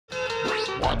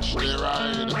Watch me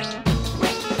ride.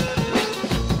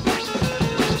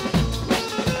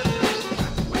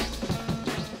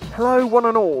 Hello one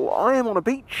and all, I am on a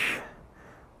beach.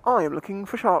 I am looking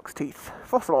for shark's teeth,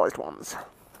 fossilised ones.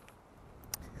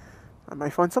 I may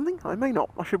find something, I may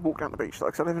not. I should walk down the beach though,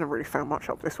 because I've never really found much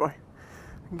up this way.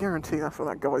 I can guarantee that's what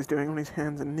that guy's doing on his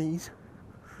hands and knees.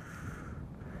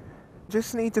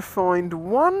 Just need to find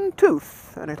one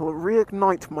tooth, and it'll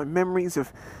reignite my memories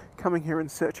of coming here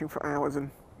and searching for hours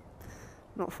and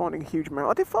not finding a huge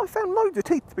amount. I found loads of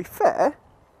teeth, to be fair.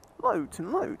 Loads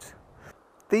and loads.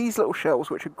 These little shells,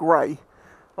 which are grey,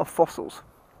 are fossils,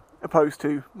 opposed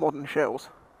to modern shells.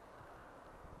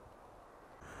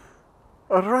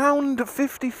 Around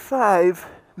 55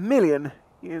 million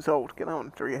years old. Get that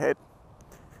one through your head.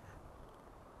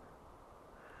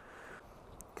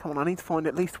 Come on, I need to find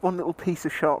at least one little piece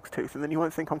of shark's tooth, and then you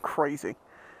won't think I'm crazy.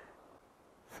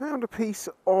 Found a piece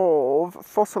of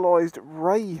fossilised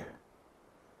ray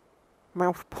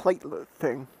mouth platelet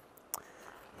thing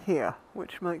here,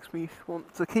 which makes me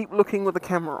want to keep looking with the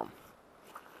camera on.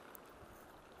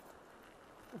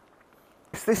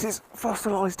 This is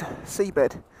fossilised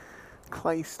seabed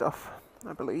clay stuff,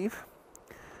 I believe.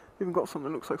 Even got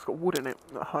something that looks like it's got wood in it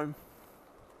at home.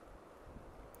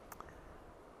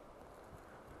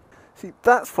 See,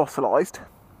 that's fossilised.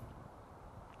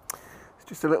 It's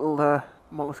just a little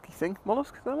mollusky thing.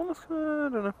 Mollusk? Is that a mollusk? I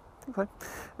don't know. I think so.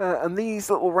 And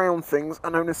these little round things are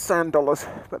known as sand dollars,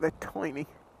 but they're tiny.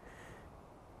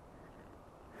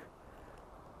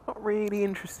 Not really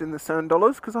interested in the sand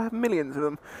dollars because I have millions of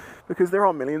them. Because there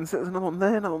are millions. There's another one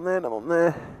there, another one there, another one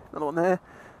there, another one there,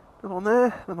 another one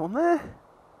there, another one there.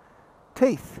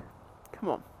 Teeth. Come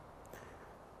on.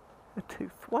 A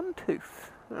tooth. One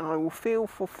tooth. And I will feel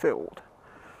fulfilled.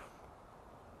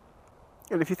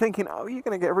 And if you're thinking, oh, you're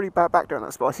going to get really bad back doing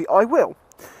that spicy, I will,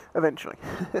 eventually.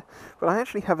 But I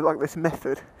actually have like this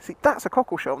method. See, that's a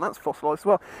cockle shell, and that's fossilised as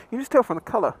well. You can just tell from the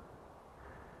colour.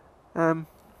 I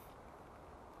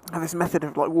have this method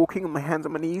of like walking on my hands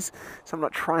on my knees, so I'm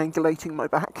like triangulating my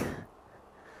back.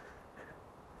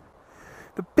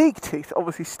 The big teeth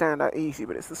obviously stand out easy,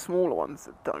 but it's the smaller ones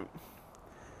that don't.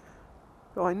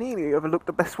 So I nearly overlooked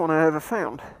the best one I ever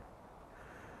found.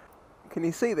 Can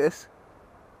you see this?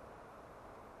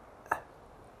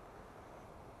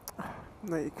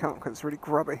 No, you can't because it's really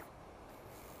grubby.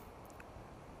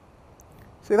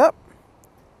 See that?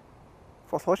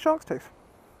 Fossilised shark's tooth.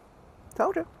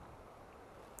 Told you.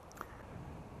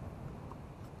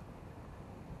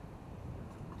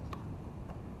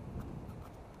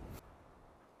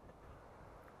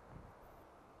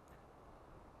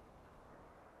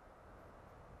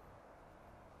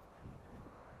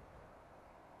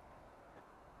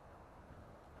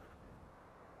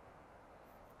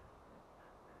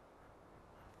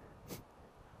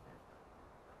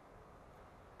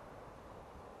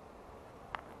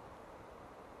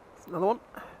 Another one.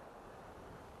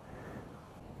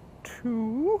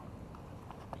 Two.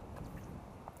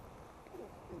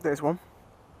 There's one.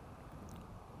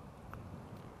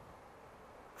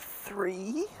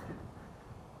 Three.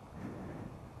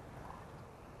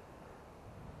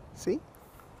 See? You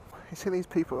see these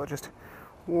people are just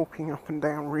walking up and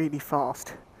down really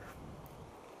fast.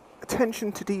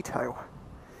 Attention to detail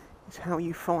is how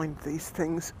you find these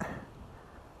things.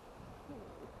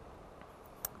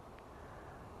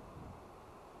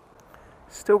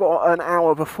 Still got an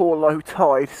hour before low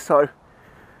tide, so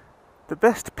the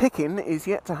best picking is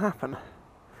yet to happen.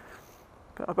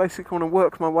 But I basically want to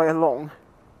work my way along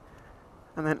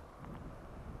and then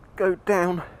go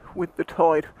down with the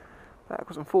tide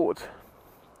backwards and forwards.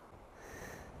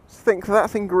 Just think that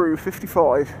thing grew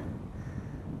 55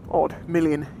 odd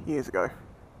million years ago.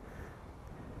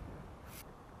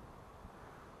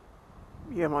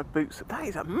 Yeah, my boots. That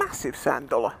is a massive sand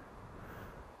dollar.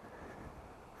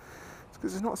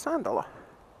 Because it's not a sand dollar.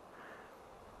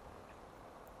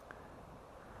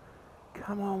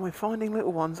 Come on, we're finding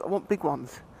little ones. I want big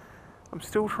ones. I'm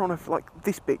still trying to, like,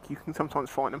 this big, you can sometimes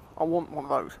find them. I want one of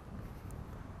those.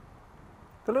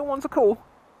 The little ones are cool.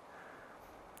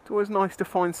 It's always nice to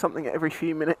find something every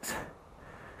few minutes.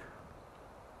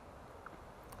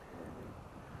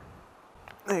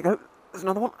 There you go, there's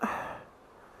another one.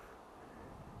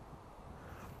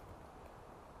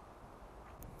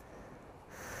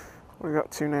 What are we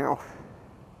up to now?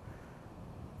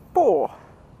 4.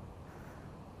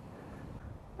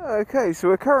 Okay, so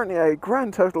we're currently a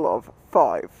grand total of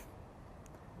 5.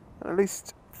 And at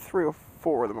least 3 or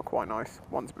 4 of them are quite nice.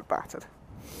 One's a bit battered.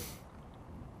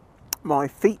 My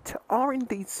feet are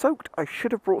indeed soaked. I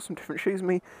should have brought some different shoes with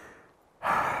me.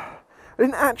 I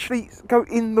didn't actually go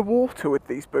in the water with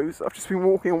these boots. I've just been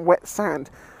walking on wet sand.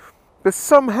 But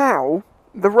somehow,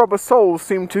 the rubber soles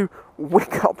seem to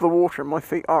wick up the water and my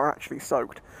feet are actually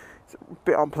soaked. It's a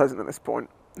bit unpleasant at this point.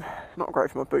 Not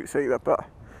great for my boots either, but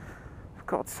for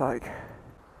God's sake.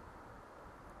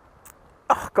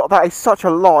 Oh God, that is such a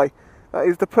lie. That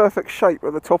is the perfect shape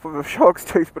of the top of a shark's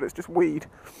tooth, but it's just weed.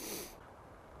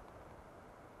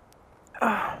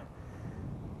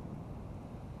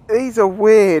 These are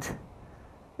weird.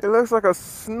 It looks like a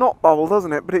snot bubble,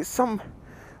 doesn't it? But it's some...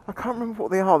 I can't remember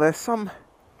what they are. They're some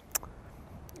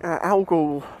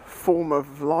algal form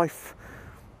of life.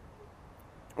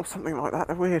 Or something like that.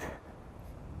 They're weird.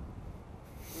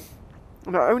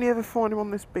 And I only ever find them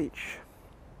on this beach.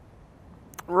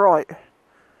 Right.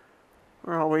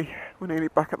 Where are we? We're nearly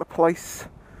back at the place.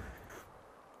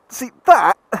 See,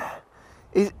 that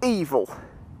is evil.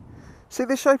 See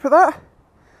the shape of that?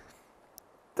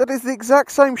 That is the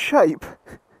exact same shape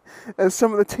as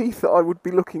some of the teeth that I would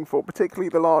be looking for, particularly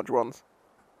the large ones.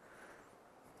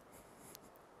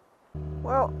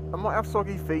 Well, I might have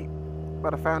soggy feet,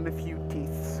 but I found a few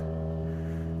teeths.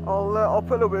 I'll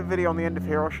put a little bit of video on the end of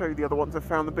here. I'll show you the other ones. I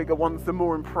found the bigger ones, the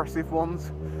more impressive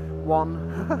ones. Well,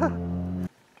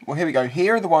 here we go.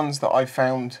 Here are the ones that I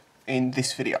found in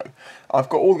this video. I've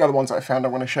got all the other ones that I found I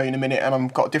want to show you in a minute, and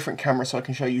I've got a different camera so I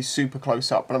can show you super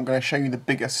close up, but I'm going to show you the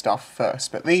bigger stuff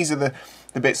first. But these are the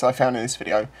bits that I found in this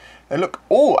video. They look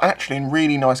all actually in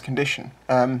really nice condition.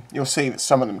 You'll see that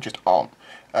some of them just aren't,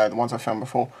 the ones I found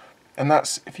before. And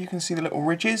that's, if you can see the little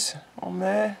ridges on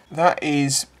there, that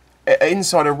is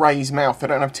inside a ray's mouth. They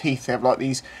don't have teeth, they have like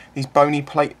these bony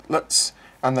platelets,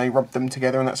 and they rub them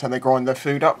together, and that's how they grind their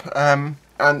food up.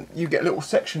 And you get little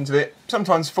sections of it,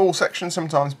 sometimes full sections,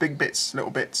 sometimes big bits,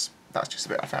 little bits. That's just a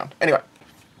bit I found. Anyway,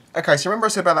 okay, so remember I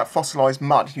said about that fossilised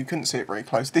mud? You couldn't see it very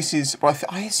close. This is, well,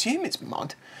 I assume it's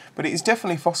mud, but it is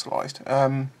definitely fossilised.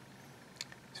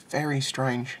 It's very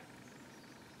strange.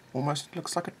 Almost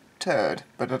looks like a turd,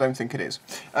 but I don't think it is.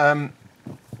 But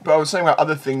I was saying about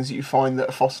other things that you find that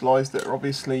are fossilised that are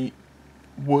obviously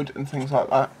wood and things like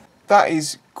that. That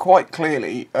is quite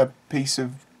clearly a piece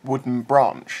of wooden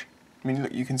branch. I mean,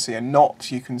 look, you can see a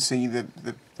knot, you can see the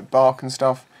bark and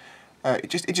stuff. It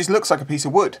just looks like a piece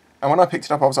of wood. And when I picked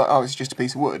it up, I was like, oh, it's just a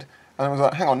piece of wood. And I was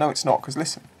like, hang on, no, it's not, because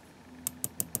listen.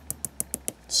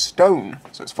 Stone,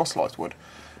 so it's fossilised wood.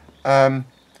 And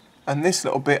this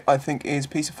little bit, I think, is a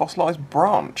piece of fossilised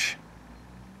branch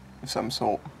of some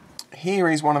sort. Here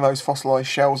is one of those fossilised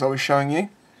shells I was showing you.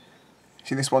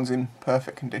 See, this one's in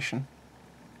perfect condition.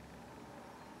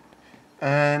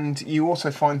 And you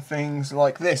also find things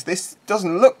like this. This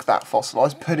doesn't look that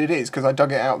fossilised, but it is, because I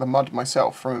dug it out of the mud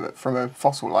myself from a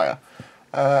fossil layer.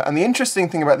 And the interesting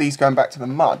thing about these going back to the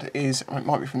mud is, it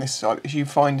might be from this side, is you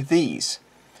find these.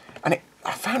 And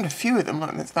I found a few of them,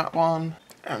 like there's that one,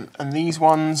 and these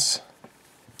ones.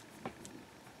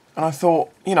 And I thought,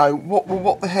 you know,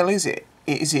 what the hell is it?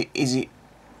 Is it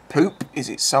poop? Is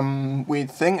it some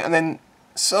weird thing? And then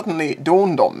suddenly it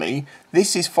dawned on me,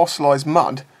 this is fossilised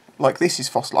mud. Like this is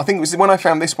fossil. I think it was when I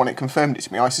found this one, it confirmed it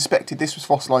to me. I suspected this was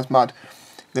fossilised mud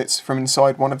that's from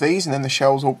inside one of these, and then the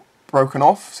shell's all broken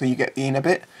off, so you get the inner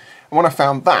bit. And when I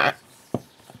found that,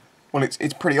 well, it's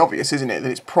pretty obvious, isn't it, that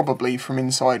it's probably from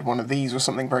inside one of these or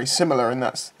something very similar, and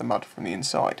that's the mud from the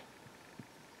inside.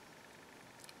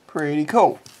 Pretty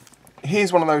cool.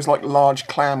 Here's one of those like large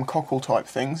clam cockle type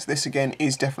things. This again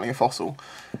is definitely a fossil.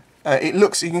 It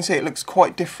looks, you can see, it looks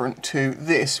quite different to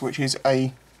this, which is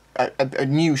a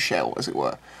new shell, as it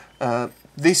were.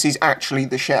 This is actually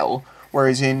the shell,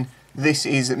 whereas in this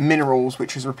is minerals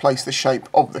which has replaced the shape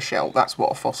of the shell. That's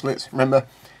what a fossil is. Remember,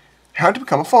 how to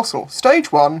become a fossil.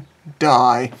 Stage 1,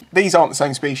 die. These aren't the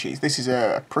same species. This is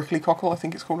a prickly cockle, I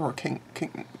think it's called, or a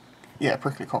yeah,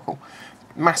 prickly cockle.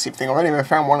 Massive thing. I've only ever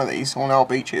found one of these on our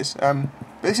beaches. But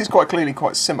this is quite clearly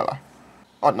quite similar.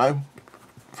 I don't know,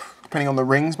 depending on the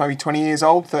rings, maybe 20 years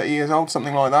old, 30 years old,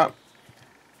 something like that.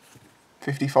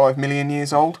 55 million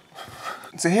years old.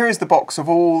 So here is the box of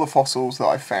all the fossils that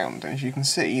I've found, and as you can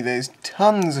see there's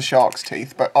tons of shark's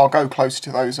teeth, but I'll go closer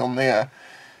to those on the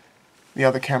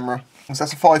other camera. So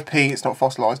that's a 5p, it's not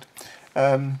fossilised.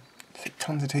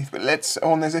 Tons of teeth, but let's...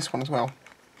 oh, and there's this one as well.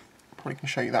 Probably can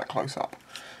show you that close up.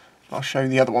 I'll show you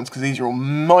the other ones because these are all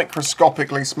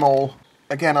microscopically small.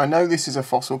 Again, I know this is a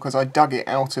fossil because I dug it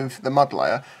out of the mud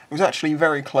layer. It was actually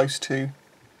very close to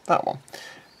that one.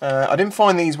 I didn't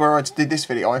find these where I did this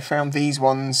video. I found these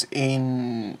ones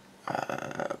in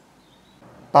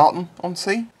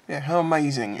Barton-on-Sea. Yeah, how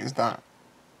amazing is that?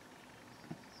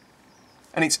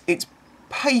 And it's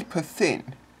paper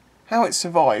thin. How it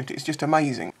survived is just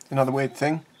amazing. Another weird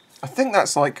thing. I think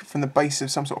that's like from the base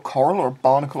of some sort of coral or a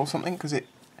barnacle or something, because it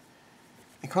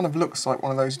kind of looks like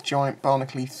one of those giant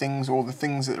barnacle-y things, or the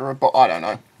things that are I don't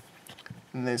know.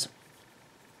 And there's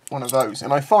one of those,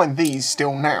 and I find these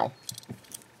still now.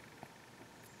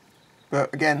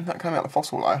 But again, that came out of the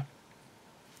fossil layer.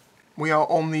 We are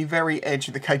on the very edge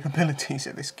of the capabilities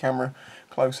of this camera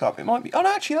close up. It might be, oh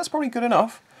no, actually that's probably good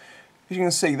enough. As you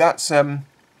can see, that's, I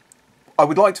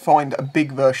would like to find a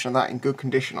big version of that in good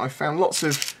condition. I found lots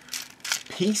of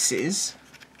pieces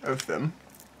of them.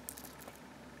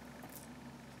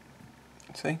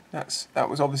 See, that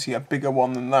was obviously a bigger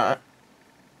one than that.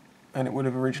 And it would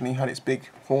have originally had its big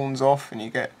horns off, and you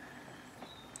get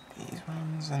these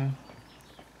ones and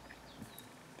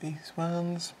these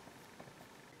ones.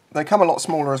 They come a lot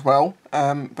smaller as well,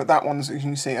 but that one, as you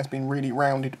can see, has been really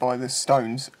rounded by the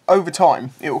stones. Over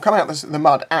time, it will come out the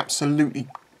mud absolutely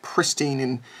pristine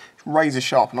and razor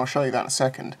sharp, and I'll show you that in a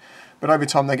second. But over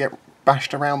time they get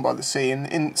bashed around by the sea,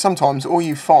 and sometimes all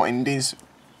you find is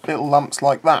little lumps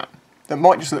like that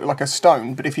might just look like a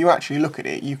stone, but if you actually look at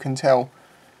it, you can tell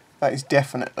that is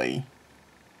definitely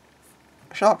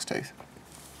a shark's tooth.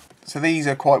 So these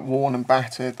are quite worn and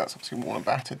battered. That's obviously worn and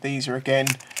battered. These are again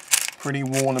pretty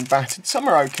worn and battered. Some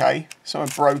are okay, some are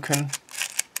broken.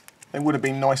 They would have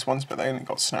been nice ones, but they only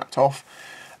got snapped off.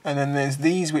 And then there's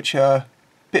these which are a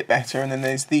bit better, and then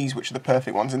there's these which are the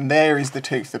perfect ones. And there is the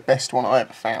tooth, the best one I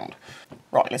ever found.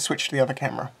 Right, let's switch to the other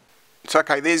camera. So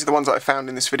okay, these are the ones that I found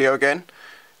in this video again.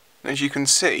 And as you can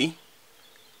see,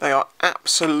 they are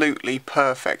absolutely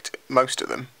perfect, most of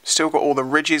them. Still got all the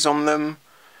ridges on them,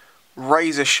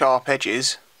 razor sharp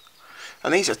edges,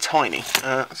 and these are tiny.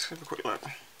 Let's have a quick look.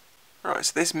 Right,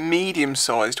 so this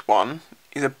medium-sized one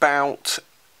is about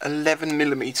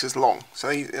 11mm long. So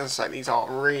these, as I say, these are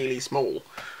really small.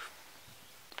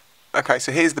 Okay,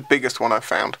 so here's the biggest one I've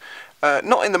found.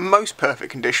 Not in the most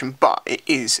perfect condition, but it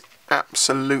is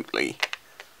absolutely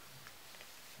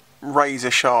razor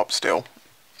sharp still.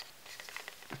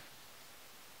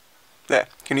 There,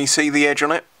 can you see the edge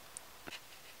on it?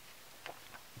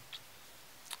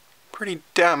 Pretty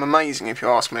damn amazing if you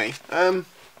ask me.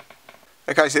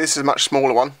 Okay, so this is a much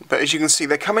smaller one, but as you can see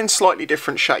they come in slightly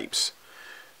different shapes.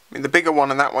 I mean, the bigger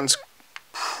one and that one's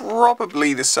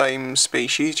probably the same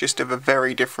species, just of a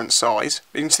very different size.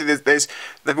 You can see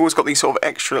they've always got these sort of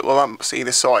extra little lumps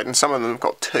either side, and some of them have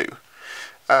got two.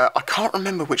 I can't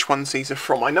remember which ones these are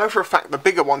from. I know for a fact the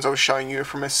bigger ones I was showing you are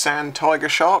from a sand tiger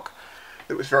shark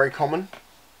that was very common.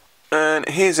 And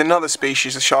here's another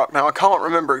species of shark. Now I can't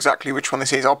remember exactly which one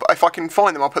this is. If I can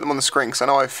find them, I'll put them on the screen, because I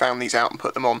know I've found these out and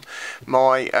put them on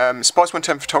my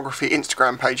Spice110 Photography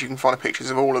Instagram page. You can find pictures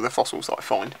of all of the fossils that I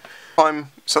find.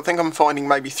 So I think I'm finding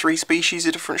maybe 3 species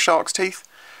of different shark's teeth.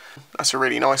 That's a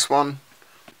really nice one.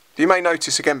 You may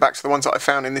notice, again, back to the ones that I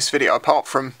found in this video, apart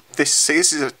from this, see,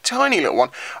 this is a tiny little one.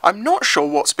 I'm not sure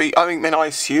what species, I mean, I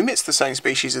assume it's the same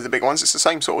species as the big ones. It's the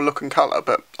same sort of look and colour,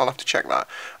 but I'll have to check that.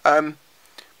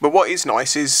 But what is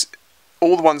nice is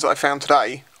all the ones that I found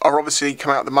today are obviously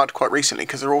come out of the mud quite recently,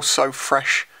 because they're all so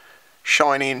fresh,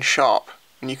 shiny and sharp.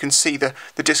 And you can see the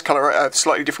discolour,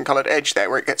 slightly different coloured edge there,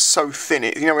 where it gets so thin.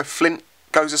 You know where flint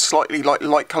goes a slightly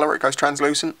light colour, it goes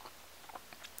translucent?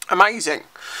 Amazing.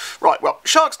 Right, well,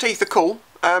 shark's teeth are cool,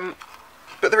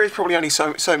 but there is probably only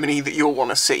so many that you'll want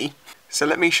to see. So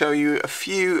let me show you a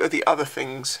few of the other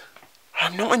things.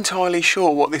 I'm not entirely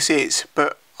sure what this is,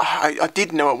 but I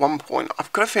did know at one point.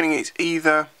 I've got a feeling it's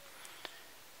either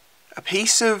a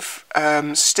piece of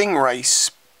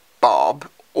stingray barb,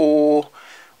 or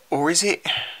is it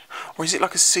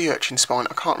like a sea urchin spine?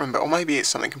 I can't remember. Or maybe it's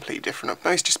something completely different.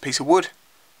 Maybe it's just a piece of wood.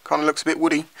 Kind of looks a bit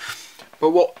woody.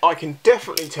 But what I can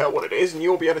definitely tell what it is, and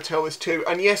you'll be able to tell this too.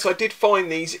 And yes, I did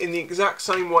find these in the exact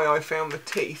same way I found the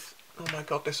teeth. Oh my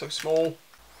god, they're so small.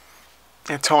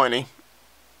 They're tiny.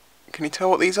 Can you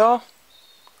tell what these are?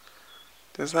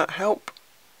 Does that help?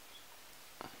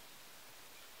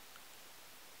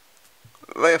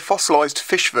 They are fossilised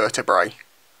fish vertebrae.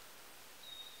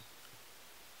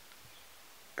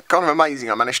 Kind of amazing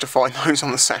I managed to find those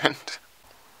on the sand.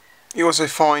 You also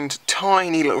find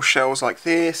tiny little shells like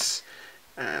this,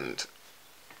 and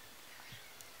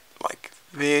like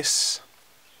this.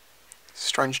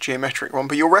 Strange geometric one,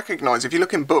 but you'll recognise if you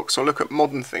look in books or look at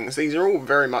modern things, these are all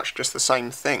very much just the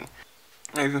same thing.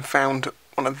 I even found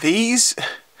one of these,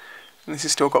 and this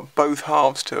has still got both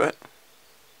halves to it.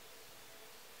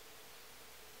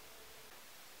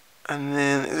 And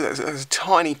then there's a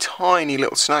tiny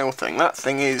little snail thing. That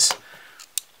thing is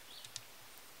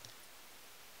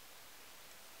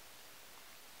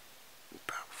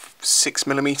about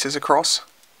 6mm across.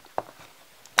 I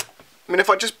mean, if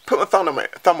I just put my thumb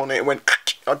on it and went,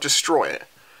 I'd destroy it.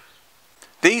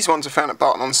 These ones are found at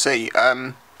Barton-on-Sea,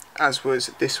 as was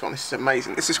this one. This is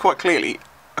amazing. This is quite clearly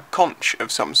a conch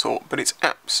of some sort, but it's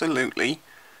absolutely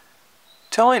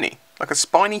tiny, like a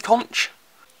spiny conch.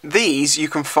 These you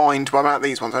can find, well, about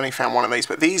these ones, I only found one of these,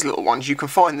 but these little ones, you can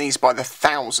find these by the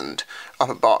 1,000 up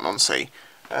at Barton-on-Sea.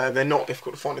 They're not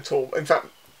difficult to find at all. In fact,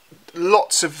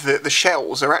 lots of the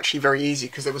shells are actually very easy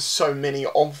because there were so many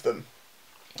of them.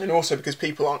 And also because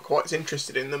people aren't quite as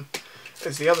interested in them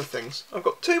as the other things. I've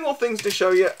got 2 more things to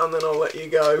show you and then I'll let you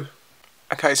go.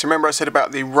 Okay, so remember I said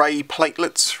about the ray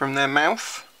platelets from their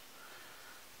mouth?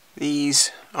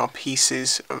 These are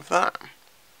pieces of that.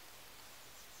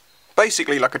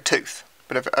 Basically like a tooth,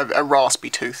 but a raspy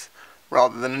tooth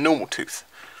rather than a normal tooth.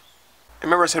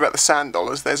 Remember I said about the sand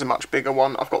dollars? There's a much bigger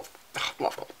one. I've got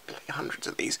hundreds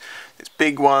of these. There's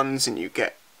big ones and you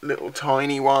get little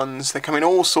tiny ones. They come in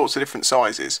all sorts of different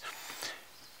sizes.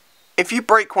 If you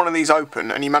break one of these open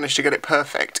and you manage to get it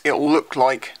perfect, it'll look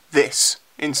like this.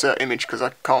 Insert image because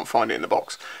I can't find it in the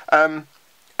box. As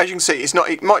you can see, it's not.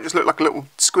 It might just look like a little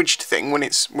squidged thing when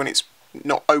it's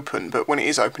not open, but when it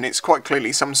is open, it's quite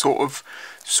clearly some sort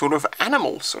of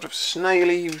animal, sort of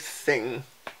snaily thing.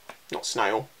 Not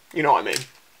snail, you know what I mean.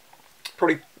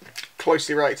 Probably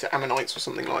closely related to ammonites or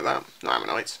something like that. Not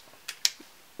ammonites.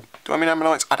 Do I mean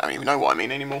ammonites? I don't even know what I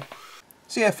mean anymore.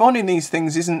 So yeah, finding these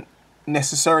things isn't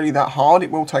necessarily that hard.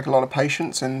 It will take a lot of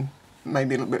patience and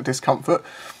maybe a little bit of discomfort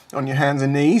on your hands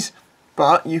and knees.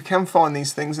 But you can find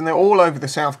these things, and they're all over the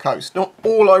south coast. Not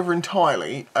all over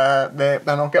entirely. And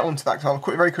I'll get onto that because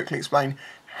I'll very quickly explain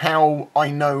how I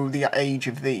know the age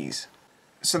of these.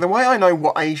 So the way I know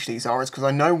what age these are is because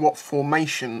I know what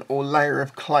formation or layer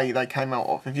of clay they came out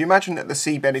of. If you imagine that the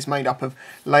seabed is made up of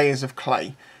layers of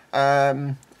clay,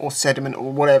 or sediment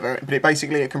or whatever, but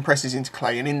it compresses into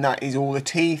clay, and in that is all the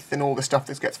teeth and all the stuff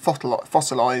that gets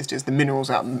fossilised as the minerals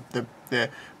out of the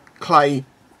clay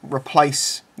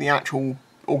replace the actual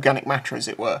organic matter, as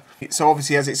it were. So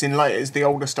obviously as it's in layers, the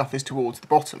older stuff is towards the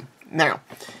bottom. Now,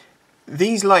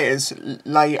 these layers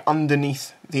lay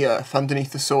underneath the earth,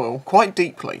 underneath the soil, quite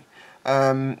deeply.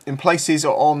 In places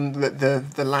on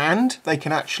the land, they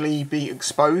can actually be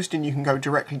exposed and you can go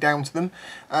directly down to them.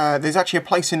 There's actually a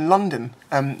place in London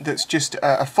that's just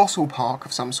a fossil park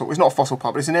of some sort. It's not a fossil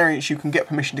park, but it's an area that you can get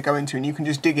permission to go into, and you can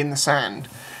just dig in the sand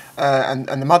and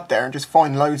the mud there and just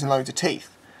find loads and loads of teeth.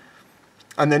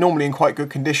 And they're normally in quite good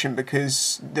condition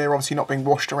because they're obviously not being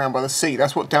washed around by the sea.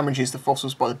 That's what damages the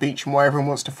fossils by the beach, and why everyone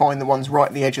wants to find the ones right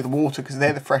at the edge of the water, because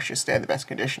they're the freshest, they're the best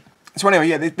condition. So anyway,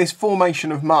 yeah, this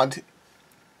formation of mud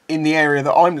in the area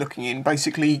that I'm looking in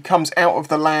basically comes out of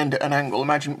the land at an angle.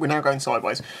 Imagine we're now going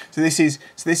sideways. So this is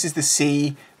the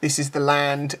sea, this is the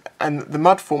land, and the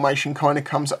mud formation kind of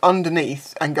comes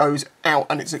underneath and goes out,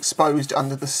 and it's exposed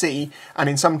under the sea. And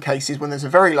in some cases, when there's a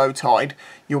very low tide,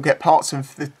 you'll get parts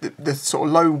of the sort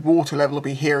of low water level will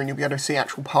be here, and you'll be able to see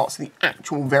actual parts of the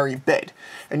actual very bed.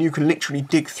 And you can literally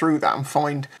dig through that and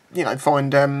find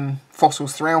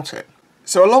fossils throughout it.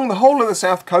 So along the whole of the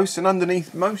south coast and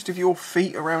underneath most of your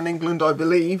feet around England, I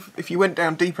believe, if you went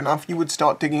down deep enough, you would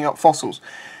start digging up fossils.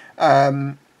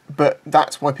 But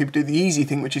that's why people do the easy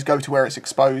thing, which is go to where it's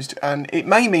exposed. And it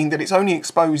may mean that it's only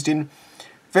exposed in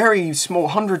very small,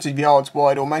 hundreds of yards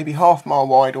wide, or maybe half-mile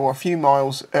wide, or a few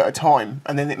miles at a time.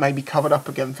 And then it may be covered up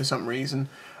again for some reason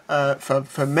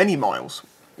for many miles.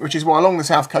 Which is why along the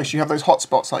south coast you have those hot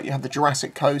spots, like you have the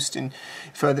Jurassic Coast, and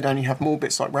further down you have more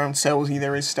bits like round Selsey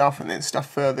there is stuff, and there's stuff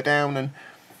further down, and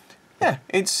yeah,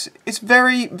 it's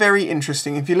very, very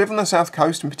interesting. If you live on the south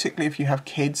coast, and particularly if you have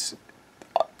kids,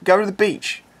 go to the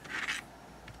beach.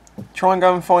 Try and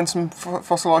go and find some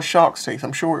fossilised shark's teeth.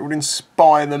 I'm sure it would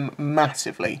inspire them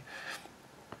massively.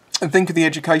 And think of the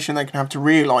education they can have to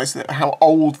realise that how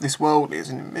old this world is,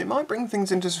 and it might bring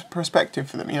things into perspective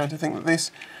for them, to think that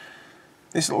this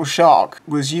little shark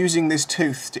was using this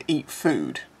tooth to eat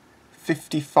food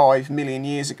 55 million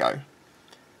years ago.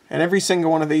 And every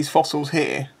single one of these fossils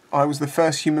here, I was the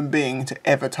first human being to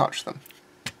ever touch them.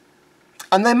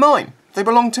 And they're mine. They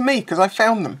belong to me because I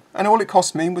found them. And all it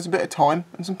cost me was a bit of time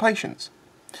and some patience.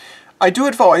 I do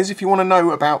advise, if you want to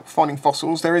know about finding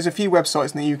fossils, there is a few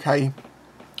websites in the UK,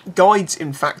 guides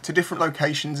in fact, to different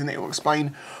locations, and it will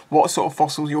explain what sort of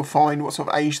fossils you'll find, what sort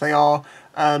of age they are,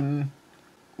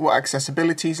 what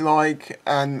accessibility is like,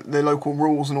 and the local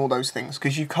rules and all those things,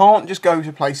 because you can't just go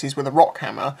to places with a rock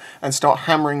hammer and start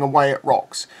hammering away at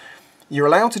rocks. You're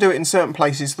allowed to do it in certain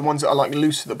places, the ones that are like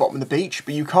loose at the bottom of the beach,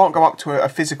 but you can't go up to a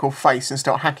physical face and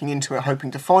start hacking into it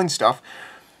hoping to find stuff,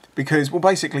 because, well,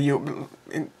 basically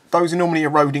those are normally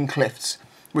eroding cliffs,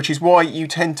 which is why you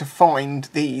tend to find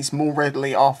these more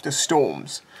readily after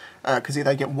storms, because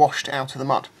they get washed out of the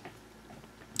mud.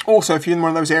 Also, if you're in one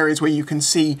of those areas where you can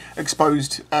see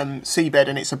exposed seabed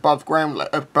and it's above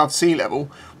above sea level,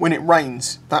 when it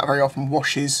rains, that very often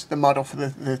washes the mud off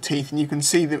of the teeth, and you can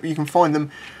see that you can find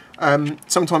them.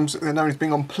 Sometimes they're known as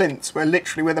being on plinths, where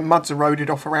literally where the mud's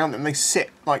eroded off around them, they sit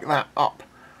like that up,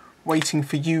 waiting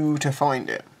for you to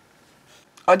find it.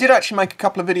 I did actually make a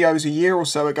couple of videos a year or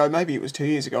so ago, maybe it was 2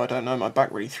 years ago, I don't know, my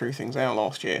back really threw things out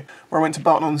last year, where I went to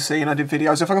Barton-on-Sea and I did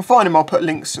videos. If I can find them, I'll put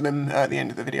links to them at the end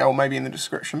of the video, or maybe in the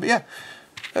description. But yeah,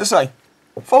 as I say,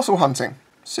 fossil hunting,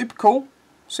 super cool,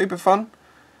 super fun,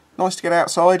 nice to get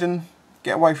outside and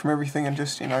get away from everything and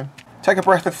just, you know, take a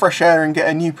breath of fresh air and get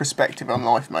a new perspective on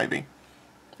life, maybe.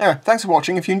 Anyway, thanks for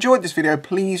watching. If you enjoyed this video,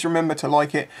 please remember to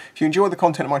like it. If you enjoy the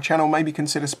content of my channel, maybe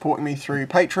consider supporting me through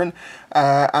Patreon.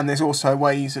 And there's also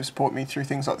ways of supporting me through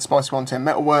things like the Spice 110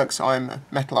 Metalworks. I'm a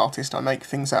metal artist. I make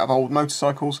things out of old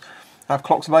motorcycles. I have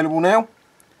clocks available now.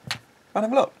 And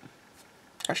have a look.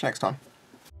 Catch you next time.